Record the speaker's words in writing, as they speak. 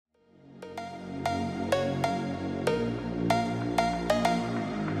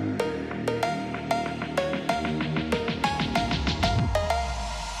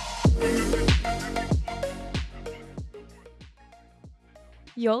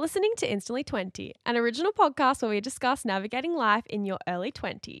You're listening to Instantly 20, an original podcast where we discuss navigating life in your early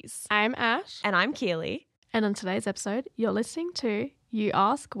 20s. I'm Ash. And I'm Keely. And on today's episode, you're listening to You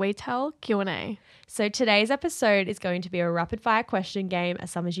Ask, We Tell Q&A. So today's episode is going to be a rapid fire question game. As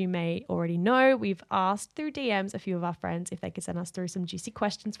some of you may already know, we've asked through DMs a few of our friends if they could send us through some juicy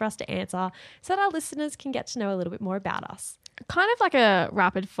questions for us to answer so that our listeners can get to know a little bit more about us. Kind of like a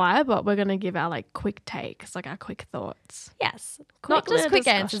rapid fire, but we're going to give our quick takes, our quick thoughts. Yes. Quick Not just quick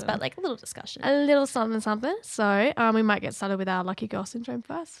discussion. answers, but a little discussion. A little something. So we might get started with our lucky girl syndrome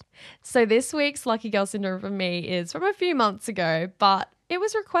first. So this week's lucky girl syndrome for me is from a few months ago, but it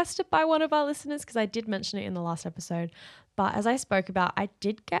was requested by one of our listeners because I did mention it in the last episode. But as I spoke about, I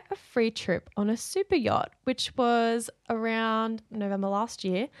did get a free trip on a super yacht, which was around November last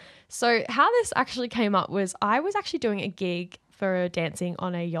year. So how this actually came up was I was actually doing a gig for dancing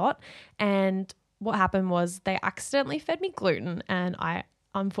on a yacht, and what happened was they accidentally fed me gluten, and I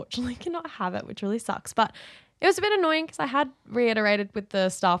unfortunately cannot have it, which really sucks. But it was a bit annoying because I had reiterated with the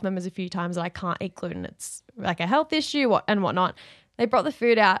staff members a few times that I can't eat gluten. It's like a health issue and whatnot. They brought the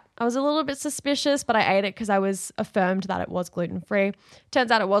food out. I was a little bit suspicious, but I ate it because I was affirmed that it was gluten-free.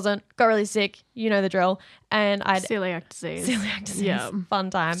 Turns out it wasn't. Got really sick. You know the drill. And I'd... Celiac disease. Celiac disease. Yeah. Fun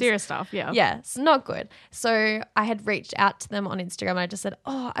times. Serious stuff, yeah. Yes, not good. So I had reached out to them on Instagram and I just said,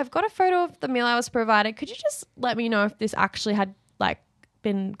 I've got a photo of the meal I was provided. Could you just let me know if this actually had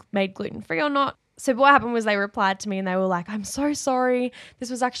been made gluten-free or not? So what happened was they replied to me and they were like, I'm so sorry. This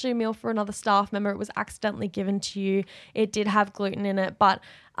was actually a meal for another staff member. It was accidentally given to you. It did have gluten in it. But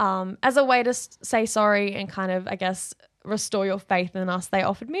as a way to say sorry and kind of, I guess, restore your faith in us, they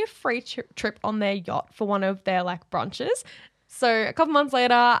offered me a free trip on their yacht for one of their brunches. So a couple months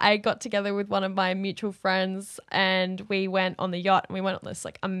later, I got together with one of my mutual friends and we went on the yacht and we went on this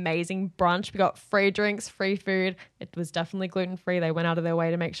amazing brunch. We got free drinks, free food. It was definitely gluten-free. They went out of their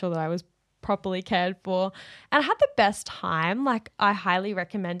way to make sure that I was properly cared for, and I had the best time. I highly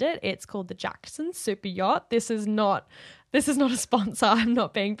recommend it. It's called the Jackson Super Yacht. This is not a sponsor. I'm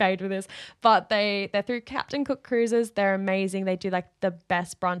not being paid for this, but they're through Captain Cook Cruises. They're amazing. They do the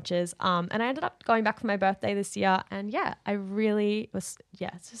best brunches. And I ended up going back for my birthday this year, and I really was. Yeah,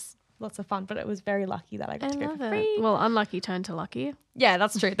 it's just lots of fun. But it was very lucky that I got to go for free. Well, unlucky turned to lucky. Yeah,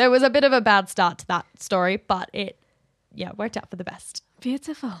 that's true. There was a bit of a bad start to that story, but it worked out for the best.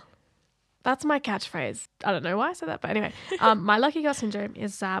 Beautiful. That's my catchphrase. I don't know why I said that, but anyway, my lucky girl syndrome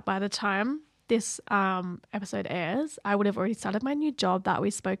is that by the time this episode airs, I would have already started my new job that we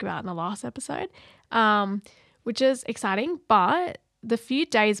spoke about in the last episode, which is exciting. But the few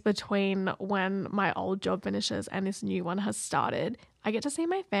days between when my old job finishes and this new one has started, I get to see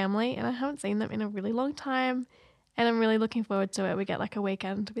my family, and I haven't seen them in a really long time, and I'm really looking forward to it. We get a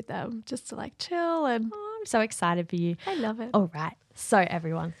weekend with them just to chill, and I'm so excited for you. I love it. All right. So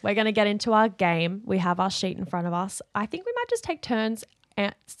everyone, we're going to get into our game. We have our sheet in front of us. I think we might just take turns. Do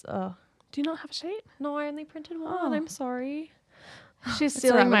you not have a sheet? No, I only printed one. Oh. I'm sorry. She's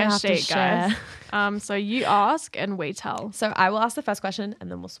stealing my sheet, guys. Share. So you ask and we tell. So I will ask the first question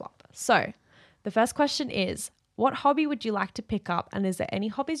and then we'll swap. So the first question is, what hobby would you like to pick up? And is there any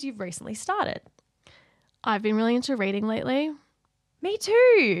hobbies you've recently started? I've been really into reading lately. Me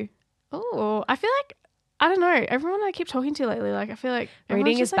too. Oh, I feel I don't know. Everyone I keep talking to lately, I feel like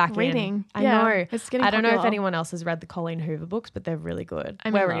reading is back reading. I know. It's getting I don't know popular. if anyone else has read the Colleen Hoover books, but they're really good.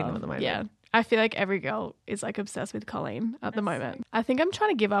 I'm We're in reading love. them at the moment. Yeah. I feel like every girl is obsessed with Colleen at the moment. So I think I'm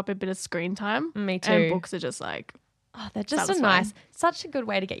trying to give up a bit of screen time. Me too. And books are just they're just satisfying. such a good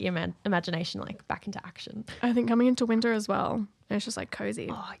way to get your imagination back into action. I think coming into winter as well. And it's just cozy.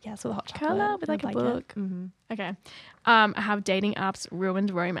 Oh, yes, with a hot chocolate. Curl up with a book. Mm-hmm. Okay. Have dating apps ruined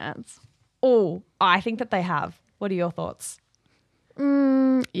romance? Oh, I think that they have. What are your thoughts?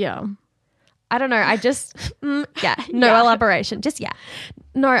 Yeah. I don't know. I just, yeah, no elaboration. Just, yeah.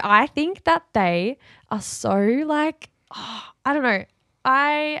 No, I think that they are so I don't know.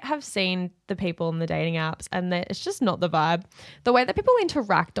 I have seen the people in the dating apps and it's just not the vibe. The way that people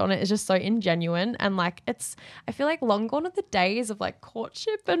interact on it is just so ingenuine and I feel long gone are the days of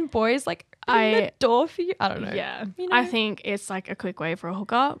courtship and boys opening the door for you. I don't know. Yeah. You know? I think it's a quick way for a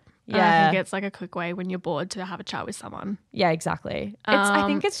hookup. Yeah. I think it's a quick way when you're bored to have a chat with someone. Yeah, exactly. I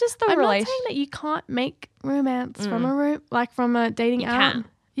think it's just the I'm relation. not saying that you can't make romance from a dating app. can.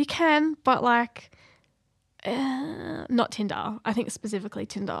 You can, but not Tinder. I think specifically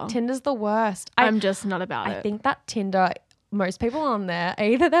Tinder. Tinder's the worst. I'm just not about it. I think that Tinder, most people on there are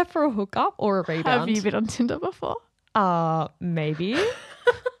either there for a hookup or a rebound. Have you been on Tinder before? Maybe.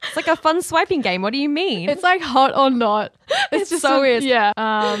 It's a fun swiping game. What do you mean? It's hot or not. It's just so weird.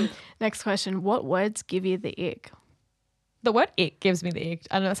 Yeah. Next question. What words give you the ick? The word ick gives me the ick.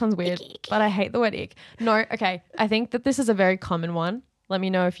 I know that sounds weird, but I hate the word ick. No, okay. I think that this is a very common one. Let me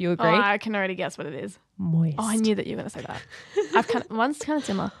know if you agree. Oh, I can already guess what it is. Moist. Oh, I knew that you were going to say that. One's kind of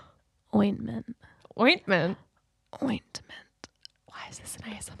similar. Ointment. Ointment. Ointment. Why is this an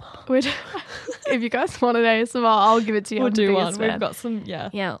ASMR? Which, if you guys want an ASMR, I'll give it to you. We'll I'm do the one. biggest fan. We've got some, yeah.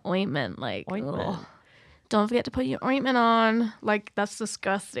 Yeah, ointment. Like, Ointment. ugh. Don't forget to put your ointment on. Like, that's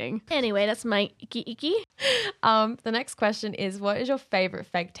disgusting. Anyway, that's my icky. The next question is, what is your favorite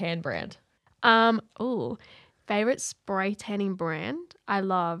fake tan brand? Favorite spray tanning brand? I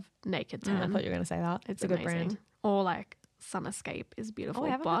love Naked Tan. I thought you were going to say that. It's a good amazing. brand. Or like Sunscape is beautiful. Oh, I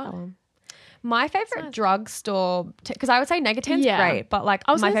haven't but had that one. My favorite drugstore, because I would say Naked Tan's great, but like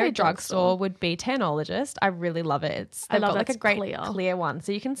I was my gonna say favorite drugstore would be Tanologist. I really love it. I They've love got like a that's great clear one,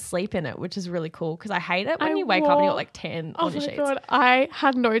 so you can sleep in it, which is really cool. Because I hate it when I you wake up and you got wore- like tan Oh on your my sheets. god, I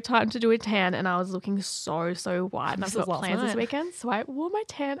had no time to do a tan and I was looking so white. And I've This was got last plans this night. weekend, so I wore my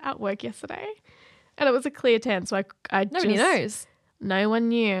tan at work yesterday, and it was a clear tan. So Nobody knows. No one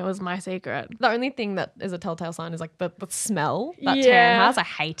knew it was my secret. The only thing that is a telltale sign is like the smell that tan Yeah. has. I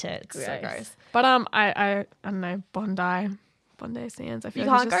hate it. It's so gross. But I don't know, Bondi Sands. I feel You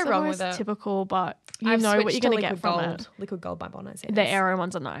like can't it's just go wrong the with most it. typical, but you I've know what switched you're to gonna get Liquid from Gold. it. Liquid Gold by Bondi Sands. The arrow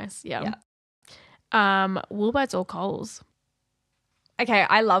ones are nice. Yeah. Woolworths or Coles? Okay,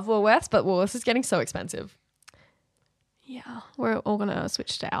 I love Woolworths, but Woolworths is getting so expensive. Yeah, we're all gonna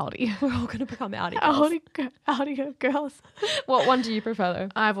switch to Aldi. We're all going to become Audi girls. Aldi girls. What one do you prefer though?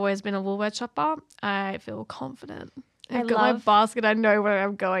 I've always been a Woolworths shopper. I feel confident. I I've got my love- basket. I know where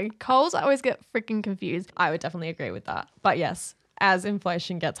I'm going. Coles, I always get freaking confused. I would definitely agree with that. But yes, as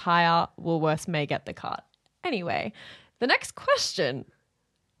inflation gets higher, Woolworths may get the cut. Anyway, the next question.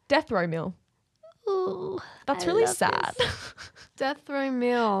 Death row meal. Ooh, That's I really love sad. this. Death row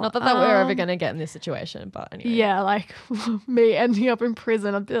meal. Not that we're ever going to get in this situation, but anyway. Yeah, like me ending up in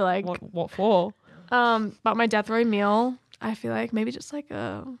prison. I'd be like, What for? but my death row meal, I feel like maybe just like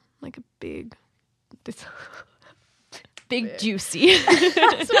a big. This, Big juicy.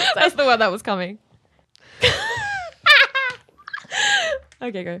 That's the word that was coming.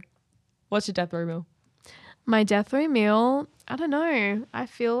 Okay, go. What's your death row meal? my death row meal, I don't know. I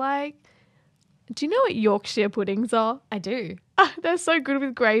feel like, do you know what Yorkshire puddings are? I do. They're so good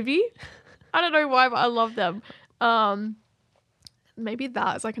with gravy. I don't know why, but I love them. Maybe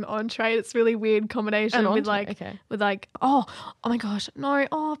that's like an entree. It's really weird combination with like oh my gosh,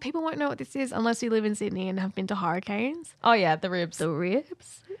 no, people won't know what this is unless you live in Sydney and have been to Hurricanes. Oh yeah, the ribs. The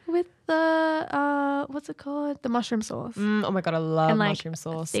ribs with the what's it called? The mushroom sauce. Oh my god, I love And like mushroom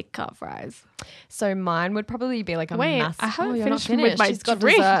sauce. thick cut fries. So mine would probably be like a massive. I haven't you're not finished with my She's got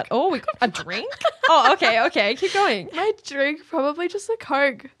drink. dessert. Oh, we got a drink. Oh, okay, keep going. My drink, probably just a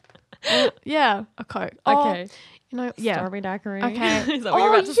Coke. Yeah, a Coke. Okay. You know, yeah. Strawberry daiquiri. Okay. Is that what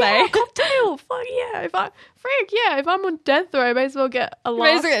you're about to say? Cocktail. Fuck yeah. If I'm on death row, I may as well get a may as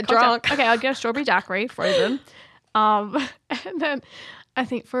last well get cocktail. drunk. Okay, I'll get a strawberry daiquiri, frozen. And then I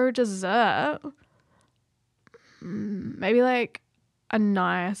think for a dessert, maybe like a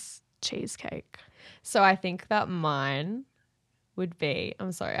nice cheesecake. So I think that mine would be,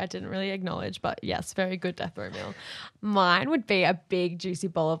 I'm sorry, I didn't really acknowledge, but yes, very good death row meal. Mine would be a big juicy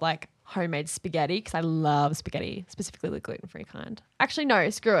bowl of like homemade spaghetti because I love spaghetti, specifically the gluten-free kind. Actually, no,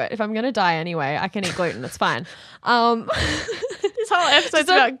 screw it. If I'm going to die anyway, I can eat gluten. It's fine. This whole episode's Just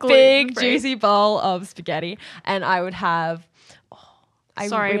a about big gluten-free. juicy bowl of spaghetti, and I would have.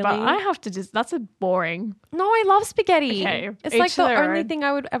 But I have to just, that's a boring. No, I love spaghetti. Okay, It's each like the their only own. thing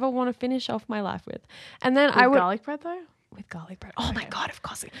I would ever want to finish off my life with. And then With I would garlic bread though? with garlic bread. Oh my god, of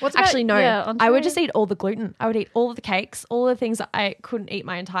course. What's about- Actually no. yeah, I would entree? just eat all the gluten. I would eat all of the cakes, all the things that I couldn't eat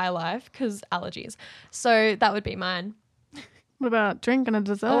my entire life because allergies. So that would be mine. What about drink and a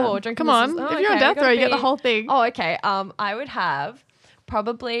dessert? Oh, drink Come and on. dessert. Oh, If you're on okay, death gotta row, you get the be- whole thing. Oh, okay. I would have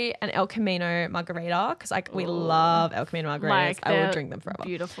probably an El Camino margarita because like we love El Camino margaritas. Like, I would they're drink them forever.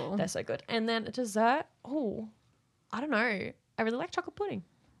 Beautiful. They're so good. And then a dessert. Oh, I don't know. I really like chocolate pudding.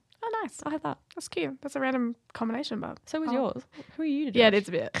 Oh, nice. I'll have that. That's cute. That's a random combination, but So was Oh. yours. Who are you to yeah, judge? it's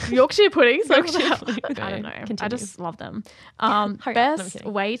a bit Yorkshire puddings. Like, Yorkshire what the pudding. hell? I don't Okay, know. I continue. just love them. Hurry up. No, I'm Best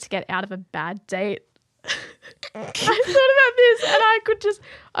kidding. way to get out of a bad date. I thought about this, and I could just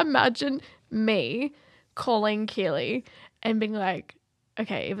imagine me calling Keely and being like,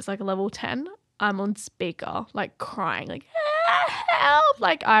 "Okay, if it's like a level 10, I'm on speaker, like crying, like help!"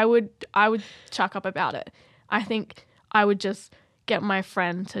 Like I would chuck up about it. I think I would just get my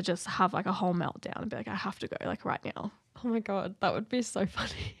friend to just have like a whole meltdown and be like, I have to go like right now. Oh my god, that would be so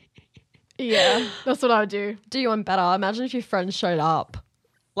funny. Yeah, that's what I would do. Do you want better? Imagine if your friend showed up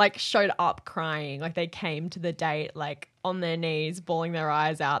like showed up crying, like they came to the date like on their knees, bawling their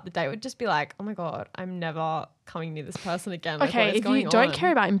eyes out, the date would just be like, oh my God, I'm never coming near this person again. Like, what Okay, is if going you don't on?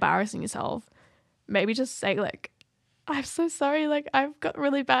 care about embarrassing yourself, maybe just say like, I'm so sorry, like I've got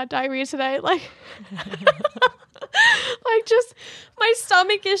really bad diarrhea today. Like like just my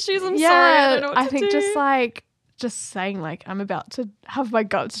stomach issues, I'm sorry, I don't know what to think do. just saying like I'm about to have my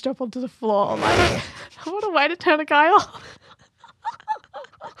guts drop onto the floor. Like what a way to turn a guy off.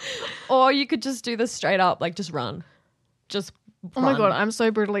 Or you could just do this straight up, like just run. Just Oh my run. God, I'm so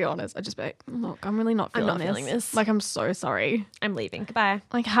brutally honest. I just be like, look, I'm really not I'm feeling, not feeling this. Like I'm so sorry. I'm leaving. Goodbye.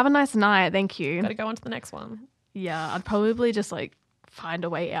 Like have a nice night. Thank you. Gotta go on to the next one. Yeah, I'd probably just like find a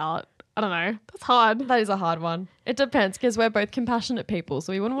way out. I don't know. That's hard. That is a hard one. It depends because we're both compassionate people,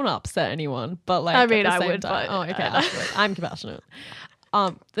 so we wouldn't want to upset anyone. But like, I mean, at the I same would, time- but- oh, okay, that's good. I'm compassionate.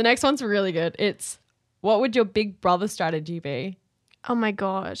 The next one's really good. It's what would your big brother strategy be? Oh my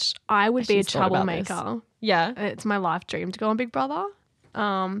gosh, I would be a She's thought about this. troublemaker. Yeah, It's my life dream to go on Big Brother.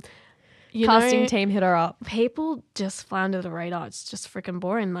 You casting know, team hit her up. people just fly under the radar. It's just freaking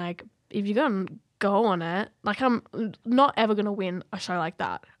boring. Like if you're gonna go on it, like I'm not ever gonna win a show like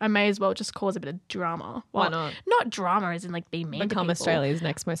that. I may as well just cause a bit of drama. Why Well, not? Not drama as in like be mean to Become people, Australia's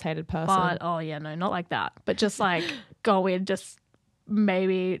next most hated person. But oh yeah, no, not like that. But just like go in, just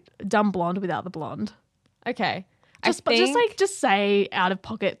maybe dumb blonde without the blonde. Okay. Just say out of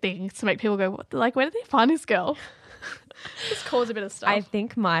pocket things to make people go, what? Like, where did they find this girl? Just cause a bit of stuff. I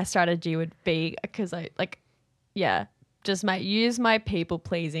think my strategy would be because just use my people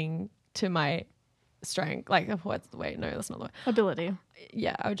pleasing to my strength. Like, what's the way? No, that's not the way. Ability.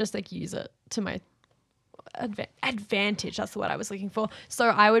 Yeah, I would just like use it to my advantage. That's the word I was looking for. So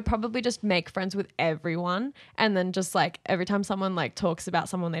I would probably just make friends with everyone, and then just like every time someone like talks about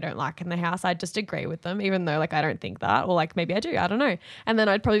someone they don't like in the house, I'd just agree with them, even though like I don't think that, or like maybe I do. I don't know. And then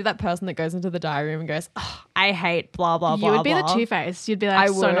I'd probably be that person that goes into the diary room and goes, oh, I hate blah blah blah. You would be blah. the Two-Face. You'd be like, I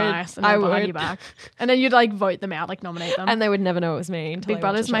so would. nice. And I then behind would. your back. And then you'd like vote them out, like nominate them. and they would never know it was me. Until Big they watch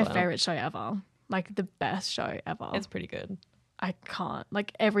Brother's the my show. favorite show ever. Like the best show ever. It's pretty good. I can't.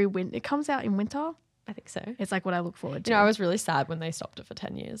 Like every winter. It comes out in winter. I think so. It's like what I look forward to. You know, I was really sad when they stopped it for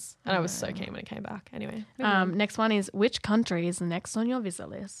 10 years, and I was so keen when it came back. Anyway. Next one is, which country is next on your visit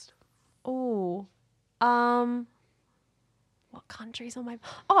list? Oh, what countries on my?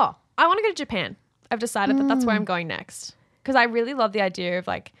 Oh, I want to go to Japan. I've decided that that's where I'm going next because I really love the idea of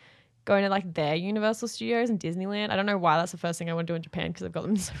like going to like their Universal Studios and Disneyland. I don't know why that's the first thing I want to do in Japan because I've got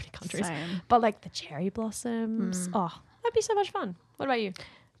them in so many countries. Same. But like the cherry blossoms, oh, that'd be so much fun. What about you?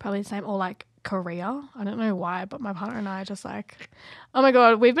 Probably the same. Or like Korea. I don't know why, but my partner and I are just like, oh my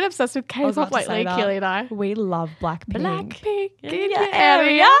God, we've been obsessed with was K-pop about to say lately, that. Keely and I. We love Blackpink. Blackpink in In your your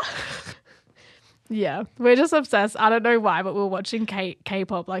area. Yeah, we're just obsessed. I don't know why, but we were watching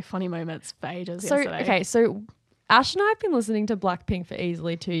K-pop like funny moments for ages So yesterday. okay, so Ash and I have been listening to Blackpink for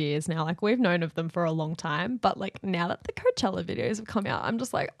easily 2 years now. Like we've known of them for a long time, but like now that the Coachella videos have come out, I'm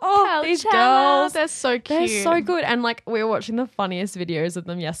just like, oh, these Coachella, girls, they're so cute. they're so good. And like we were watching the funniest videos of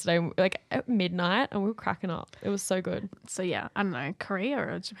them yesterday, like at midnight, and we were cracking up. It was so good. So yeah, I don't know, Korea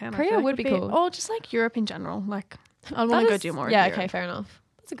or Japan. I Korea feel like would be cool. or just like Europe in general. Like I want That to go is- do more. Yeah, of okay, Europe. fair enough.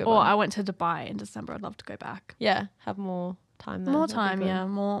 That's a good Or one. I went to Dubai in December. I'd love to go back. Yeah, have more time there. More That'd be time, good. yeah,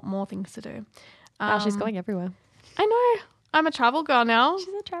 more things to do. Ashley's going everywhere. I know. I'm a travel girl now. She's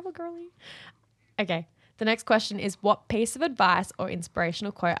a travel girly. Okay. The next question is, what piece of advice or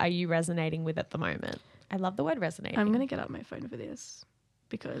inspirational quote are you resonating with at the moment? I love the word resonating. I'm gonna get up my phone for this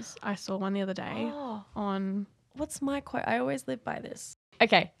because I saw one the other day Oh, on. what's my quote? I always live by this.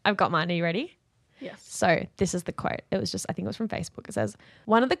 Okay, I've got mine. Are you ready? Yes. So this is the quote. It was just, I think it was from Facebook. It says,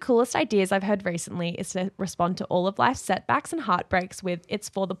 one of the coolest ideas I've heard recently is to respond to all of life's setbacks and heartbreaks with, it's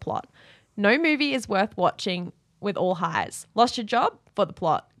for the plot. No movie is worth watching with all highs. Lost your job? For the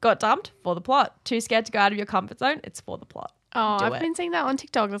plot. Got dumped? For the plot. Too scared to go out of your comfort zone? It's for the plot. Oh, Do I've it. been seeing that on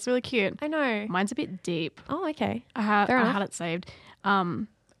TikTok. That's really cute. I know. Mine's a bit deep. Oh, okay. I Fair enough. had it saved. And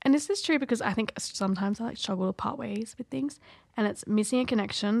this is true because I think sometimes I like struggle to part ways with things, and it's missing a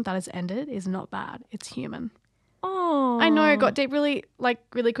connection that has ended is not bad. It's human. Oh, I know it got deep really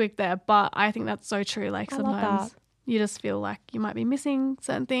quick there, but I think that's so true. Like I love sometimes that. you just feel like you might be missing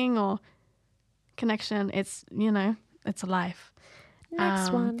certain thing or connection. It's, it's a life.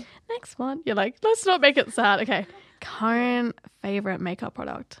 Next one. Next one. You're like, let's not make it sad. Okay. Current favorite makeup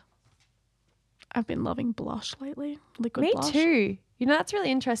product. I've been loving blush lately. Liquid Me blush. too. You know, that's really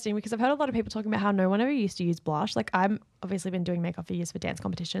interesting because I've heard a lot of people talking about how no one ever used to use blush. Like, I'm obviously been doing makeup for years for dance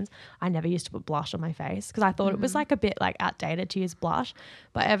competitions. I never used to put blush on my face because I thought it was like a bit like outdated to use blush.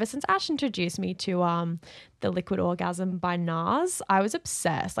 But ever since Ash introduced me to the Liquid Orgasm by NARS, I was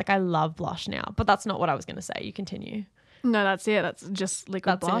obsessed. Like, I love blush now. But that's not what I was going to say. You continue. No, that's it. That's just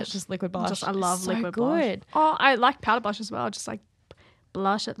liquid That's blush. it, just liquid blush. I love It's so liquid good. blush. Oh, I like powder blush as well. Just like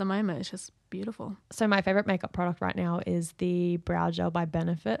blush at the moment. It's just beautiful. So my favorite makeup product right now is the brow gel by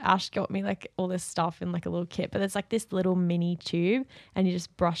Benefit. Ash got me like all this stuff in like a little kit, but it's like this little mini tube and you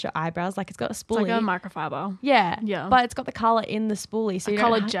just brush your eyebrows. Like, it's got a spoolie. It's like a microfiber. Yeah. Yeah. But it's got the color in the spoolie. So A you don't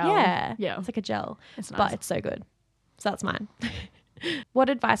coloured have- gel. Yeah. Yeah. It's like a gel. It's nice. But it's so good. So that's mine. What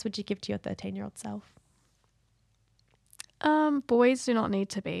advice would you give to your 13-year-old self? Boys do not need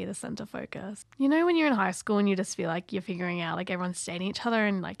to be the center focus. You know, when you're in high school and you just feel like you're figuring out, like everyone's dating each other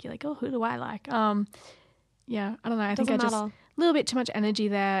and like you're like, oh, who do I like? Yeah, I don't know. I think I Doesn't just matter. a little bit too much energy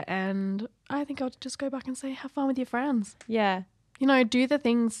there, and I think I'll just go back and say, have fun with your friends. Yeah. You know, do the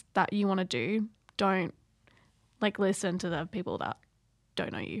things that you want to do. Don't like listen to the people that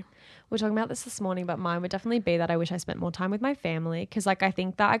don't know you. We were talking about this morning, but mine would definitely be that I wish I spent more time with my family because, like, I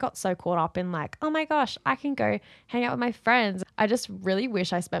think that I got so caught up in, like, oh my gosh, I can go hang out with my friends. I just really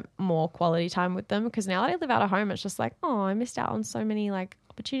wish I spent more quality time with them because now that I live out of home, it's just like, oh, I missed out on so many, like,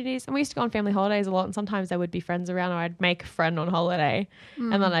 opportunities. And we used to go on family holidays a lot, and sometimes there would be friends around, or I'd make a friend on holiday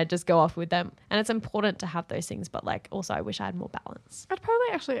and then I'd just go off with them. And it's important to have those things, but, like, also I wish I had more balance. I'd probably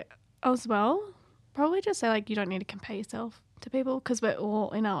actually, as well, probably just say, like, you don't need to compare yourself to people because we're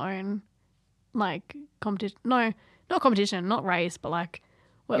all in our own, like, competition. No, not competition, not race, but, like,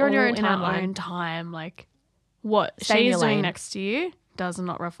 we're You're all on your own in our timeline. own time. Like, what Stay in she's your doing lane. next to you does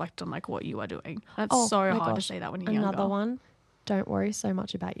not reflect on, like, what you are doing. That's Oh so my hard to gosh. say that when you're Another younger. one, don't worry so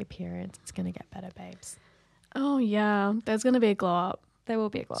much about your appearance. It's going to get better, babes. Oh, yeah. There's going to be a glow up There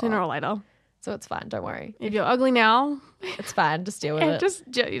will be a glow sooner up. or later. So it's fine. Don't worry. If you're ugly now, It's fine. Just deal with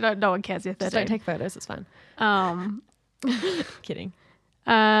it. you know, no one cares. You're 13. Just don't take photos. It's fine. Kidding.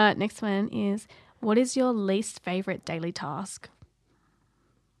 Next one is, what is your least favorite daily task?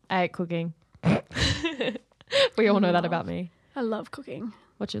 I hate cooking. We all know that about me. I love cooking.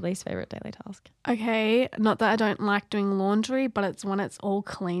 What's your least favorite daily task? Okay, not that I don't like doing laundry, but it's when it's all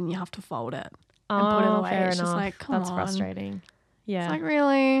clean, you have to fold it and put it away. Fair It's just enough. like, come That's on. frustrating. Yeah. It's like,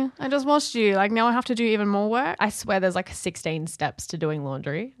 really? I just washed you. Like, now I have to do even more work? I swear there's like 16 steps to doing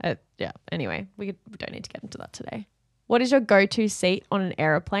laundry. Yeah. Anyway, we don't need to get into that today. What is your go-to seat on an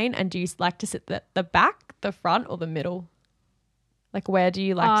aeroplane? And do you like to sit the back, the front, or the middle? Like, where do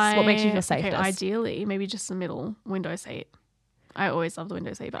you like what makes you feel safest? Okay, ideally, maybe just the middle window seat. I always love the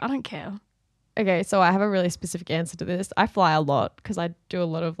window seat, but I don't care. Okay, so I have a really specific answer to this. I fly a lot because I do a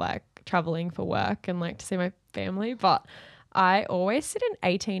lot of like traveling for work and like to see my family, but I always sit in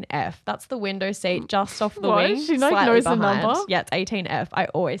 18F. That's the window seat just off the What? wing. She, like, slightly knows the behind. number? Yeah, it's 18F. I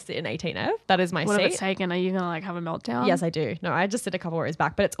always sit in 18F. That is my What if seat. it's taken? Are you going to like have a meltdown? Yes, I do. No, I just sit a couple rows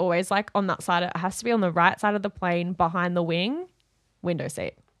back, but it's always like on that side. It has to be on the right side of the plane behind the wing, window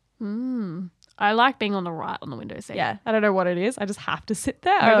seat. I like being on the right on the window seat. Yeah, I don't know what it is. I just have to sit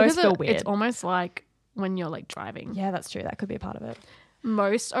there. I No, always because feel weird. It's almost like when you're like driving. Yeah, that's true. That could be a part of it.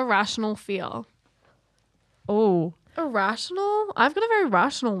 Most irrational fear. Oh, Irrational? I've got a very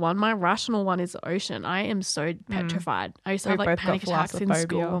rational one. My rational one is the ocean. I am so petrified. I used to We have like both got panic attacks in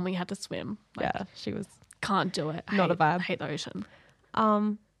school thalassophobia. when we had to swim. Like, yeah, she was. can't do it. Not a vibe. I hate the ocean. I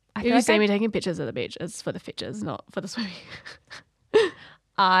If feel you like see me taking pictures at the beach, it's for the pictures, not for the swimming.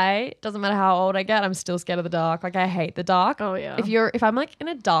 doesn't matter how old I get, I'm still scared of the dark. Like, I hate the dark. Oh, yeah. If I'm like in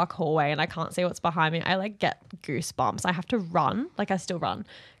a dark hallway and I can't see what's behind me, I like get goosebumps. I have to run. Like, I still run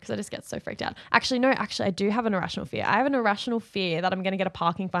because I just get so freaked out. Actually, I do have an irrational fear. I have an irrational fear that I'm going to get a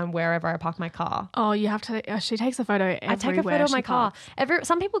parking fine wherever I park my car. Oh, you have to. She takes a photo everywhere. I take a photo of she my car. parks.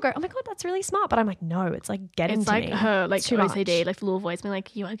 Some people go, "Oh my god, that's really smart," but I'm like, "No, it's like getting It's to like me. her, like It's too OCD, much. like the little voice being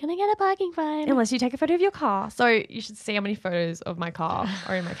like, "You are gonna get a parking fine." Unless you take a photo of your car." So you should see how many photos of my car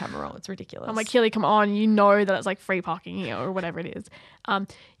are in my camera roll. It's ridiculous. I'm like, Keely, come on. You know that it's like free parking here or whatever it is.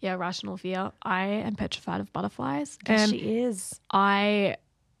 Yeah, rational fear. I am petrified of butterflies. Yes, And she is.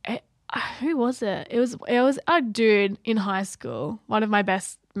 who was it? It was a dude in high school, one of my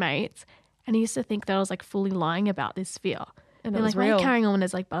best mates, and he used to think that I was like fully lying about this fear. And they're it was like, why are real. you carrying on when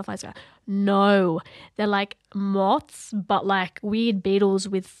there's like butterflies around? No, they're like moths, but like weird beetles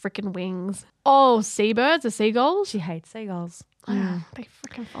with freaking wings. Oh, seabirds or seagulls? She hates seagulls. They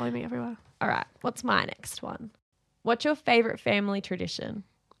freaking follow me everywhere. All right, what's my next one? What's your favorite family tradition?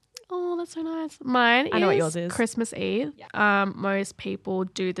 Oh, that's so nice. Mine I know what yours is. Christmas Eve. Most people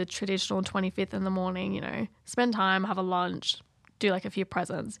do the traditional 25th in the morning, you know, spend time, have a lunch, do like a few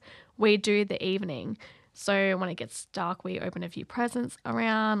presents. We do the evening. So when it gets dark, we open a few presents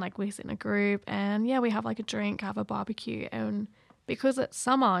around, like we sit in a group and we have like a drink, have a barbecue. And because it's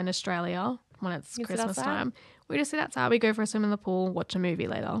summer in Australia, when it's You sit Christmas outside? time, we just sit outside, we go for a swim in the pool, watch a movie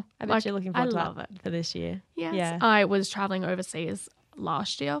later. I bet you're looking forward to love that it. for this year. Yes. Yeah. I was traveling overseas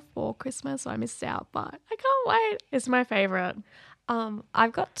last year for Christmas, so I missed out, but I can't wait. It's my favorite.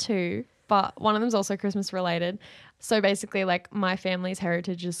 I've got two, but one of them's also Christmas related. So basically, like my family's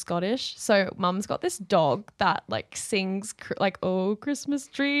heritage is Scottish. So mum's got this dog that like sings like "Oh Christmas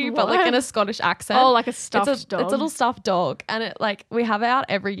tree," but like in a Scottish accent. Oh, like a stuffed dog. It's a little stuffed dog, and it like we have it out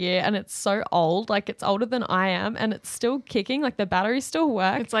every year, and it's so old, like it's older than I am, and it's still kicking. Like the battery still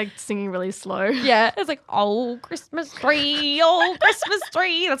works. It's like singing really slow. Yeah, it's like "Oh Christmas tree, oh Christmas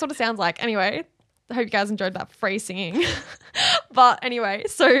tree." That's what it sounds like. Anyway, I hope you guys enjoyed that free singing. But anyway,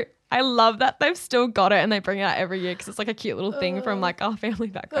 so I love that they've still got it and they bring it out every year because it's like a cute little thing from like our family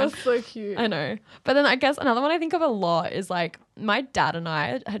background. That's so cute. I know. But then I guess another one I think of a lot is like my dad and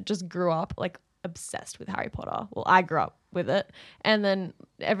I had just grew up like obsessed with Harry Potter. Well, I grew up with it. And then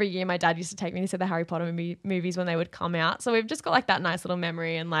every year my dad used to take me to see the Harry Potter movies when they would come out. So we've just got like that nice little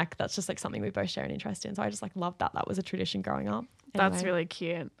memory and like that's just like something we both share an interest in. So I just like love that. That was a tradition growing up. That's Anyway. really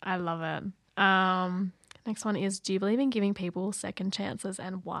cute. I love it. Next one is, do you believe in giving people second chances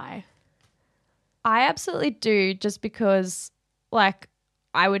and why? I absolutely do, just because like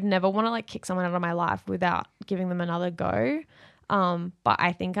I would never want to like kick someone out of my life without giving them another go. But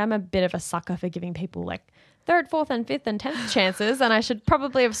I think I'm a bit of a sucker for giving people like 3rd, 4th and 5th and 10th chances, and I should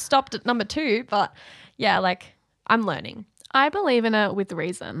probably have stopped at number 2, but yeah, like I'm learning. I believe in it with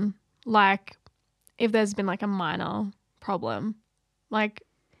reason. Like if there's been like a minor problem, like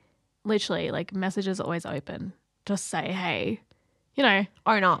literally like messages are always open. Just say, hey, you know,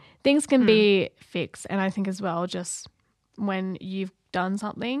 Own up. things can be fixed. And I think as well, just when you've done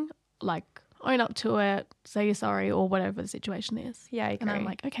something, like own up to it, say you're sorry or whatever the situation is. Yeah, I agree. And I'm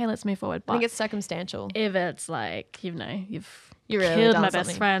like, okay, let's move forward. I But think it's circumstantial. if it's like, you know, you've You really killed done my best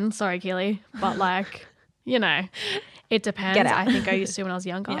something. friend, sorry, Keely, but like, you know, it depends. Get out. I think I used to when I was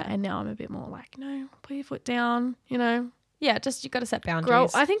younger, Yeah. and now I'm a bit more like, no, put your foot down, you know, Yeah, just you got to set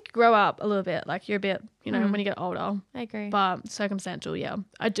boundaries. I think grow up a little bit. Like you're a bit, you know, when you get older. I agree. But circumstantial, yeah,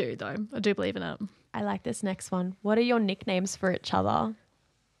 I do though. I do believe in it. I like this next one. What are your nicknames for each other?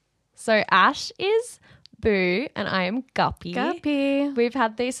 So Ash is Boo and I am Guppy. Guppy. We've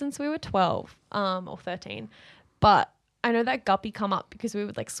had these since we were 12 or 13. But I know that Guppy come up because we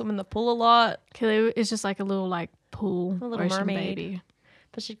would like swim in the pool a lot. Keely is just like a little like pool A little ocean mermaid. baby.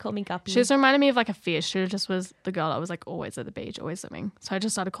 But she'd call me Guppy. She just reminded me of like a fish. She just was the girl that was like always at the beach, always swimming. So I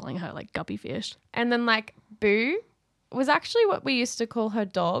just started calling her like Guppy Fish. And then like Boo was actually what we used to call her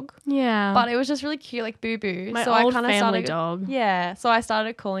dog. Yeah. But it was just really cute, like Boo Boo. my so old I kind of family started. dog. Yeah. So I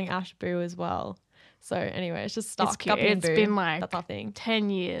started calling Ash Boo as well. So anyway, it's just stuck. It's cute. Guppy and It's Boo. been like That's our thing. 10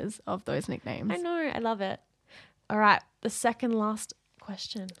 years of those nicknames. I know. I love it. All right. The second last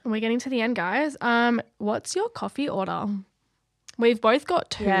question. And we're getting to the end, guys. What's your coffee order? We've both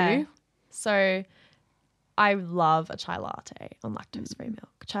got 2. Yeah. So I love a chai latte on lactose-free milk.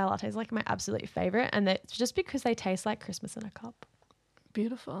 Chai latte is like my absolute favorite. And it's just because they taste like Christmas in a cup.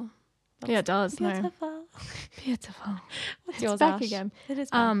 Beautiful. Yeah, it does. No. Beautiful. Beautiful. What's It's yours, back Ash? again. It is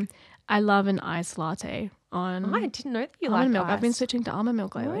back. I love an iced latte on Oh, I didn't know that you almond like milk. I've been ice. switching to almond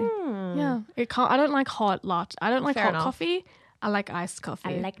milk lately. Mm. Yeah. I don't like hot latte. I don't like Fair hot enough. coffee. I like iced coffee.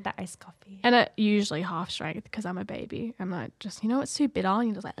 I like the iced coffee. and it usually half strength because I'm a baby. And I just, it's too bitter. And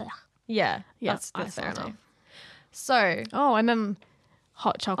you're just like, ugh. Yeah. Yeah, That's iced fair latte. enough. So, Oh, and then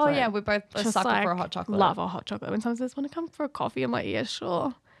hot chocolate. oh yeah, we're both a Just sucker for a hot chocolate. Love a hot chocolate. When someone says, want to come for a coffee? I'm like, yeah,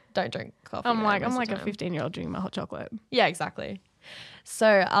 sure. Don't drink coffee. I'm though, like most of the a time. 15-year-old drinking my hot chocolate. Yeah, exactly. So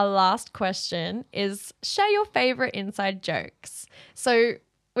our last question is share your favorite inside jokes. So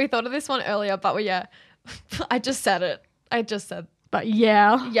we thought of this one earlier, but I just said it. But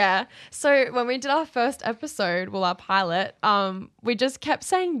yeah. Yeah. So when we did our first episode, well, our pilot, we just kept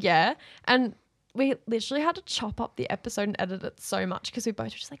saying yeah. And we literally had to chop up the episode and edit it so much because we both were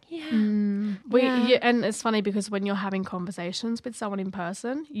just like, yeah. Yeah, and it's funny because when you're having conversations with someone in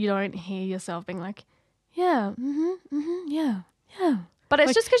person, you don't hear yourself being like, yeah, yeah. But it's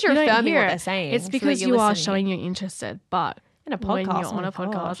Like, just because you're you don't affirming hear what it. they're saying. It's so that because you're you are listening. showing you're interested. But In a when podcast, you're on oh a my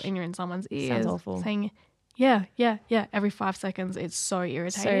podcast gosh. and you're in someone's ears awful. saying, yeah, every 5 seconds, it's so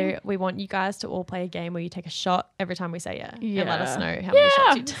irritating. So we want you guys to all play a game where you take a shot every time we say yeah. And let us Yeah. know how many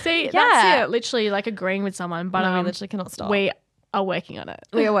shots you take. See, Yeah. that's it. Literally like agreeing with someone. But No, we literally cannot stop. we are working on it.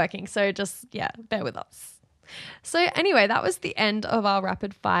 We are working. So just, bear with us. So anyway, that was the end of our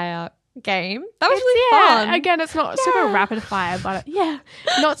rapid fire game. That was really fun. Again, it's not super rapid fire, but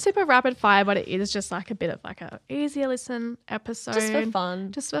not super rapid fire, but it is just like a bit of like a easier listen episode. Just for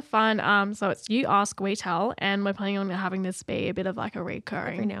fun. Just for fun. So it's You Ask, We Tell, and we're planning on having this be a bit of like a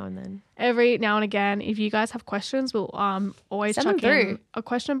recurring. Every now and then. If you guys have questions, we'll always Send them chuck in through. a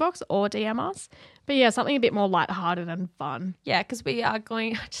question box or DM us. But yeah, something a bit more lighthearted and fun. Yeah, because we are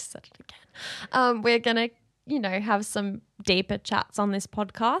going, I just said it again. We're going to, have some deeper chats on this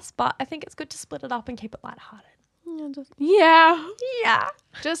podcast, but I think it's good to split it up and keep it lighthearted. Yeah. Yeah.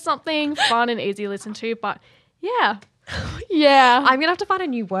 Just something fun and easy to listen to. But yeah. Yeah. I'm going to have to find a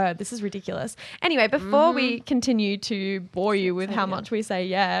new word. This is ridiculous. Anyway, before we continue to bore you with how much we say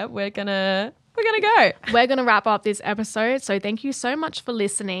we're going to go. We're going to wrap up this episode. So thank you so much for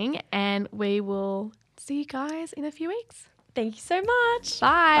listening, and we will see you guys in a few weeks. Thank you so much.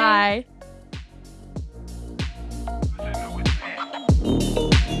 Bye. Bye.